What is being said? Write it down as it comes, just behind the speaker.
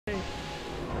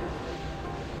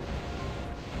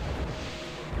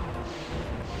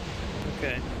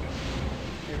Okay.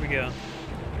 Here we go.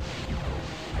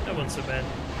 That wasn't so bad.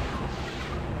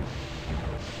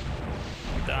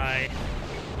 Die.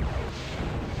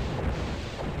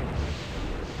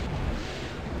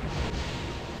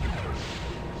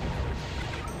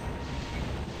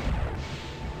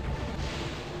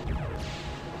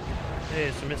 Hey,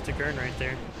 it's a mystic urn right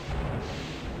there.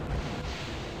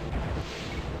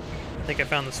 I think I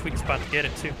found the sweet spot to get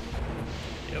it too.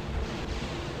 Yep.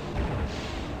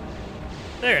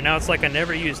 There, now it's like I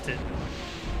never used it.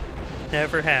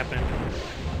 Never happened.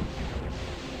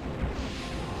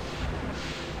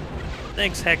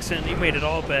 Thanks, Hexen, you made it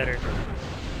all better.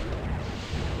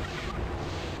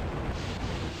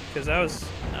 Because I was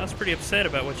pretty upset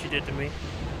about what you did to me.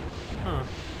 Huh.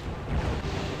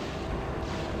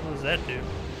 What does that do?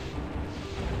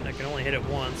 I can only hit it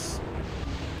once.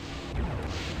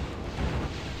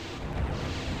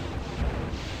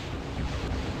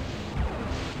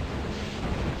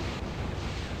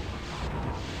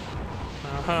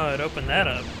 It opened that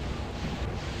up.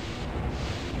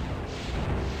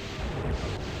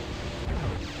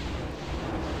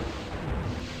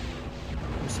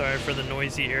 I'm sorry for the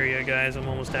noisy area, guys. I'm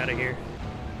almost out of here.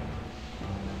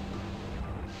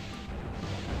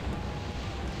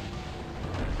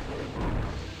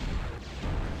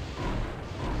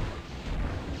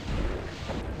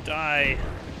 Die.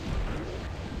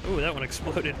 Ooh, that one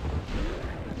exploded.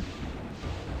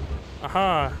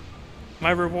 Aha!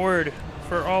 My reward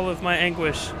for all of my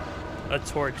anguish. A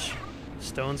torch.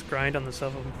 Stones grind on the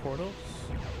self-open portals?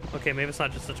 Okay, maybe it's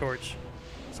not just a torch.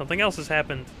 Something else has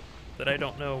happened that I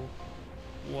don't know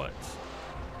what.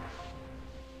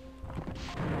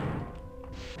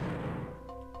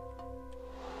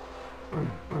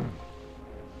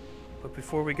 But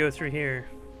before we go through here,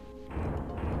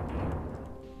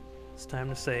 it's time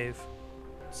to save.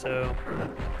 So,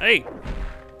 hey!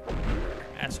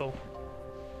 Asshole.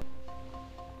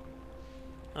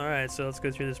 Alright, so let's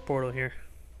go through this portal here.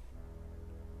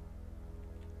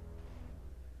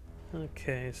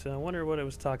 Okay, so I wonder what it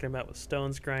was talking about with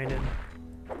stones grinding.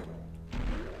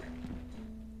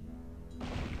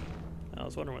 I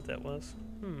was wondering what that was.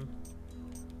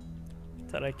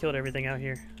 Thought I killed everything out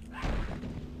here.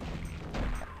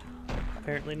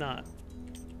 Apparently not.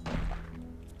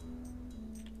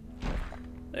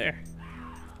 There.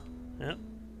 Yep.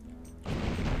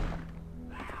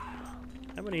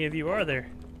 How many of you are there?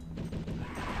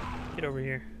 Get over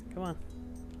here. Come on.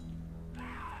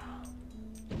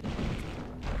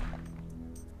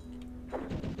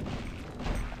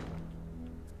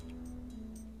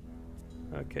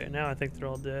 Okay, now I think they're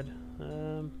all dead.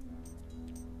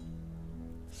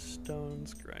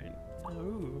 Stones grind.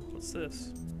 Ooh, what's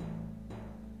this?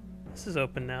 This is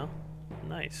open now.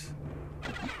 Nice.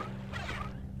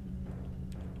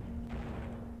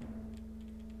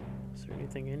 Is there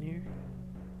anything in here?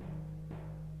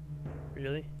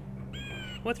 Really?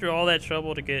 Went through all that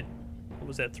trouble to get, what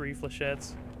was that, 3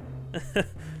 flechettes?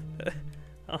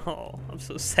 Oh, I'm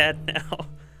so sad now.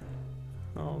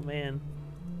 Oh man.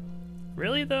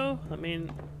 Really though? I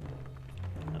mean,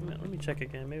 let me check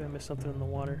again. Maybe I missed something in the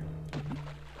water.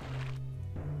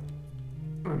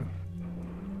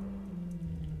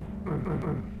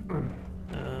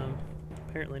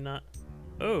 Apparently not.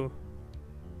 Oh.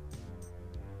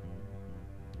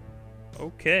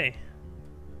 Okay.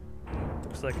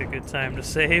 Looks like a good time to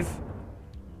save.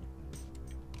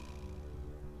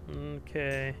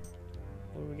 Okay.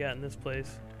 What do we got in this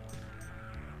place?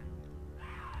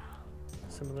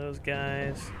 Some of those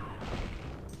guys.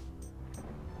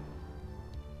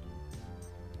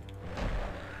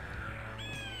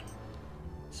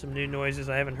 Some new noises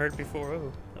I haven't heard before.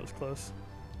 Oh, that was close.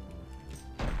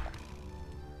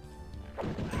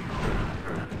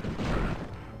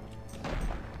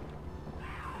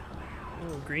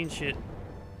 Oh, green shit.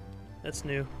 That's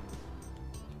new.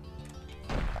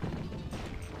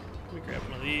 Let me grab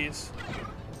one of these.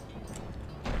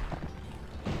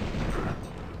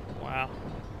 Wow.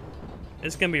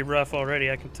 It's gonna be rough already,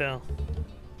 I can tell.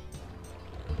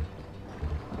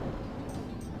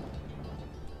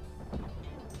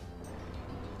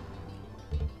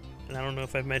 And I don't know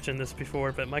if I've mentioned this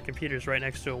before, but my computer's right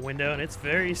next to a window, and it's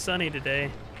very sunny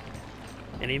today.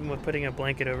 And even with putting a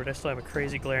blanket over it, I still have a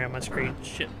crazy glare on my screen.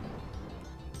 Shit.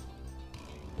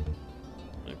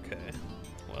 Okay.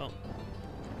 Well.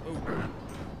 Oh.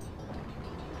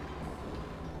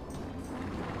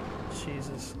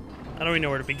 Jesus. I don't even know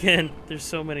where to begin. There's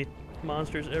so many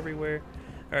monsters everywhere.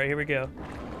 Alright, here we go.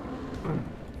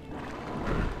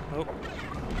 Oh.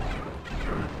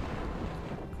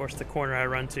 Of course, the corner I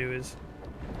run to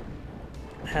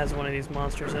has one of these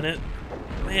monsters in it.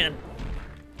 Man.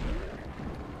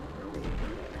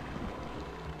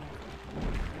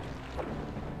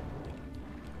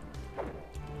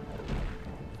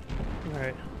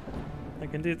 I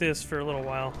can do this for a little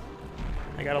while.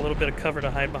 I got a little bit of cover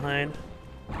to hide behind.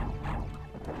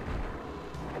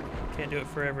 Can't do it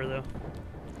forever though.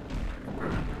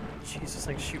 Jeez, this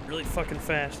thing shoot really fucking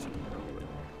fast.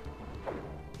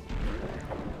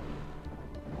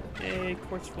 Hey,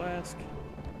 quartz flask.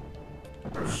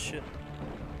 Oh, shit.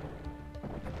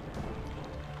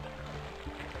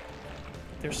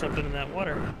 There's something in that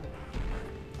water.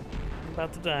 I'm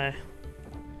about to die.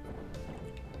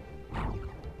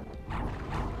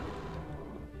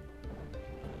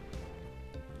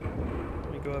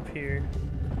 Let me go up here.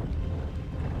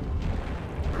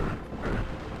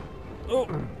 Oh!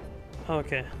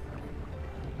 Okay.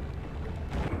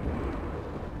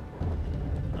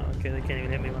 Okay, they can't even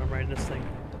hit me when I'm riding this thing.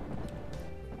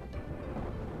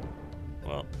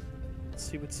 Well, let's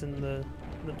see what's in the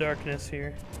darkness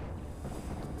here.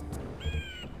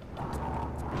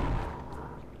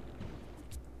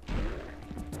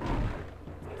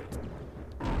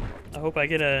 I hope I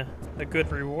get a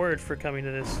good reward for coming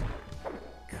to this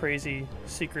crazy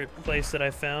secret place that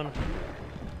I found.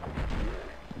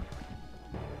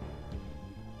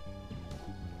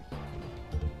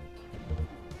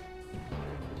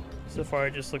 So far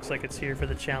it just looks like it's here for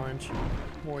the challenge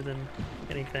more than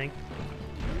anything.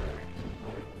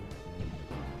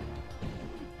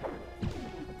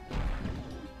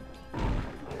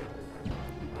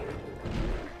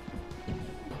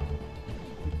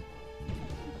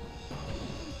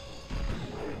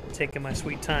 Taking my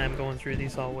sweet time going through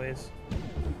these hallways.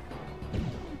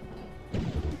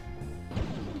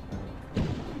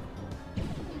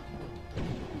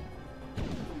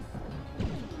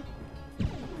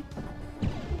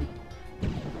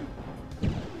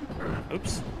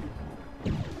 Oops.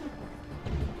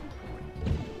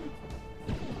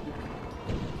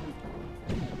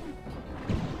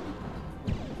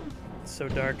 It's so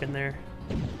dark in there.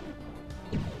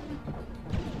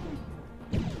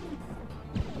 Oh,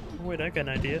 wait, I got an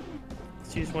idea.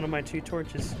 Let's use one of my 2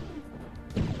 torches.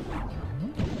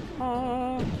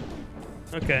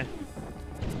 Okay.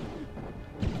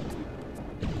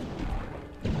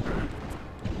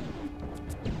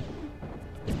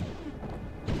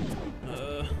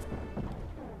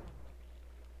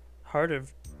 Heart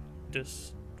of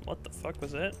just what the fuck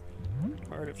was that?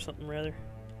 Heart of something rather.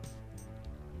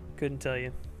 Couldn't tell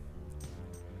you.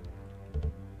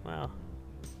 Wow.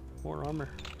 More armor.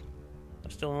 I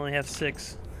still only have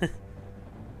 6.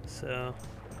 So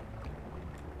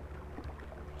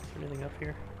is there anything up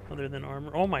here other than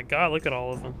armor? Oh my god, look at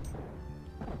all of them.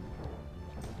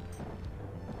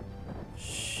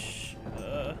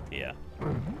 Yeah.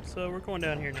 So we're going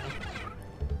down here now.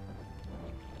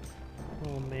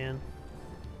 Oh man.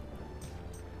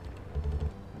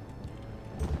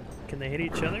 Can they hit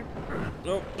each other?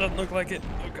 Nope, doesn't look like it.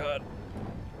 Oh god.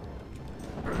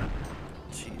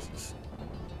 Jesus.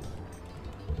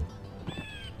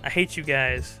 I hate you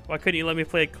guys. Why couldn't you let me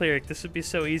play a cleric? This would be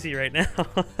so easy right now.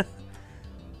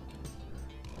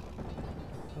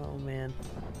 Oh man.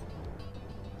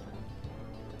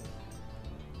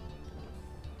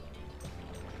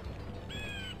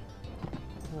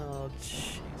 Oh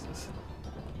Jesus.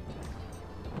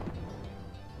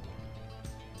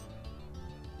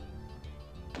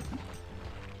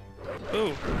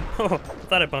 Ooh. Oh,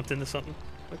 thought I bumped into something.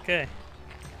 Okay.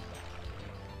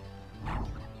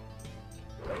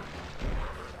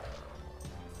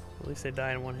 At least they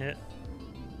die in one hit.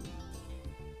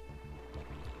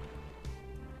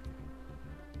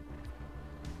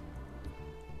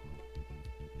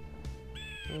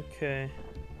 Okay.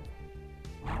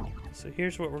 So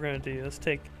here's what we're gonna do. Let's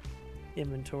take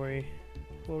inventory.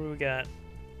 What do we got?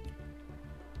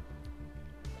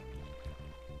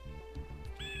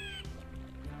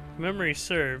 Memory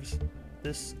serves.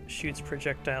 This shoots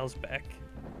projectiles back.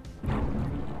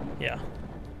 Yeah.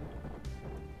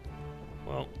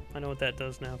 Well, I know what that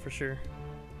does now for sure.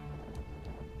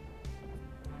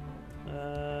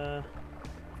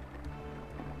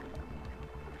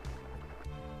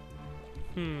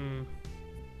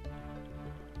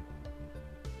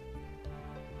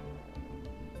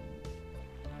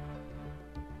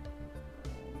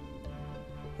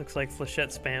 Looks like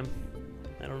flechette spam.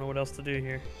 I don't know what else to do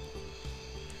here.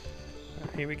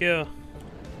 Right, here we go.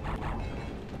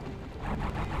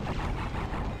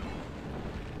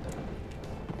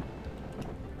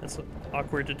 That's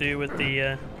awkward to do with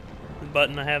the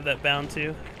button I have that bound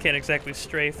to. Can't exactly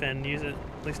strafe and use it,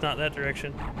 at least not that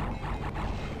direction.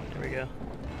 There we go.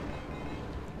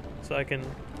 So I can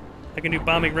do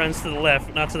bombing runs to the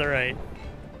left, not to the right.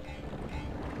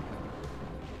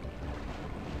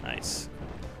 Nice.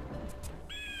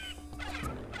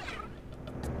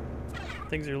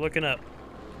 Things are looking up.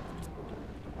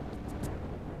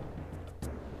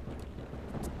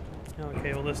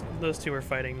 Okay, well those two are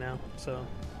fighting now, so.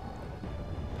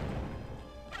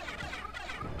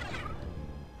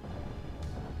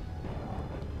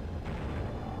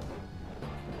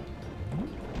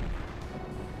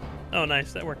 Oh,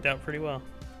 nice. That worked out pretty well.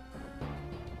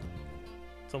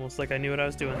 It's almost like I knew what I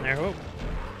was doing there. Oh,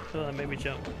 that made me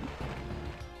jump.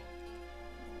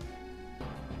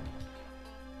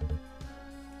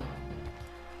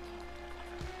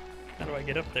 How do I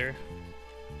get up there?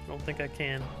 I don't think I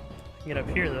can. I can get up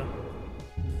here, though.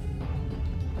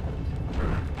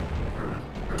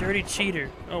 Dirty cheater.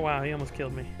 Oh, wow. He almost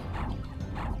killed me.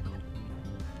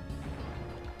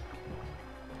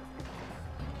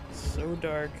 So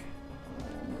dark.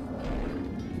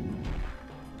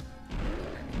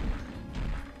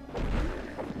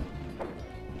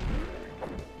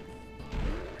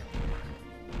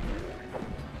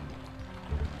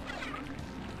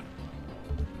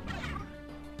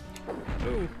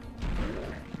 Ooh.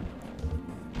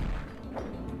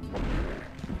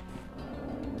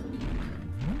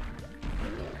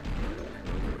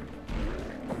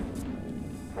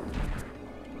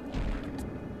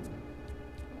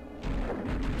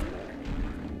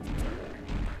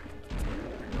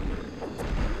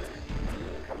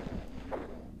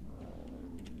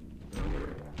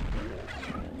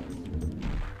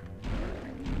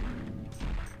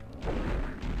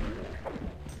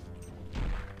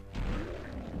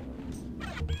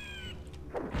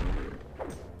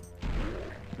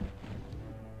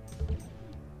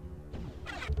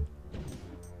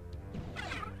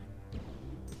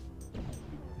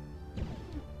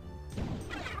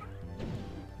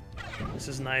 This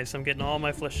is nice. I'm getting all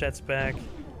my flechettes back.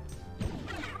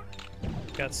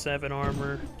 Got 7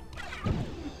 armor.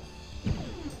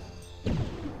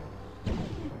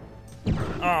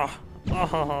 Oh,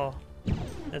 oh,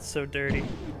 that's so dirty.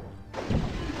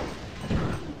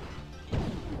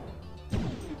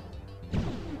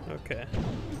 Okay.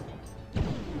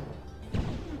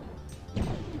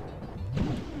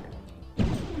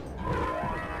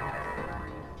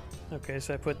 Okay,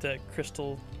 so I put that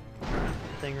crystal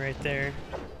thing right there.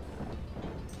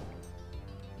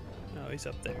 Oh, he's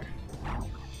up there.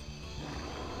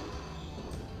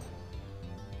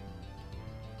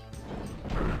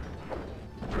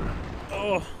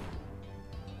 Oh!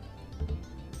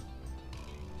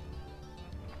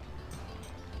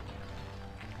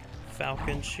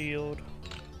 Falcon shield.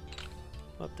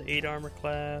 Up to 8 armor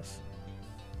class.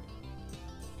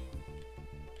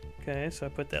 Okay, so I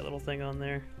put that little thing on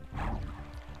there.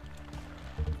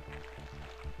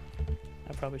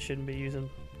 I probably shouldn't be using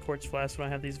quartz flasks when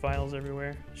I have these vials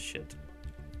everywhere. Shit.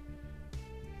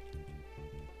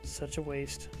 Such a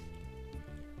waste.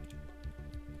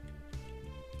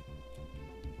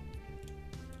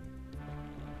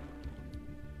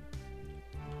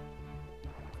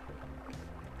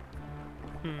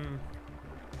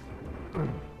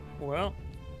 Well,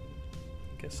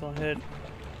 guess I'll head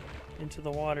into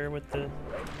the water with the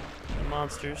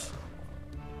monsters.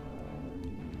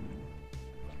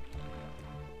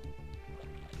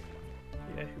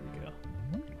 Yeah, here we go.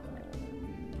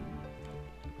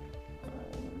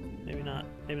 Maybe not.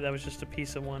 Maybe that was just a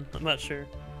piece of one. I'm not sure.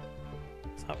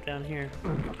 Let's hop down here.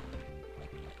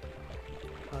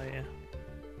 Oh, yeah.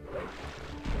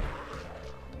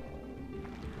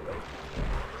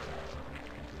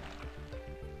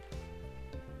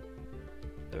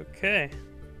 Okay.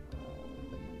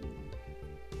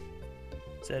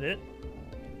 Is that it?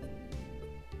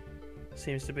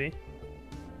 Seems to be.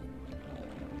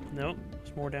 Nope,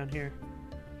 there's more down here.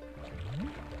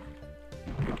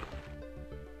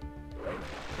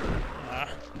 Ah,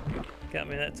 got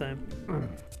me that time.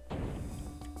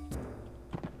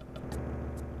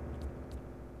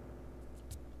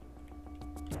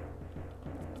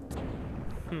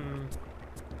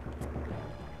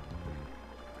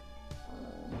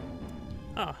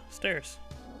 Ah, stairs.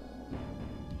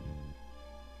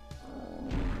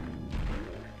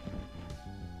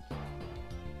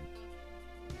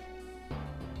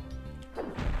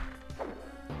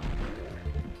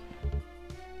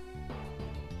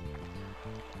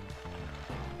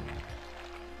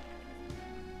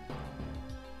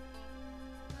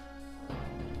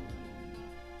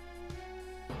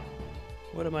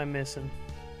 What am I missing?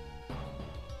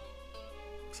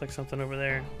 Looks like something over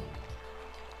there.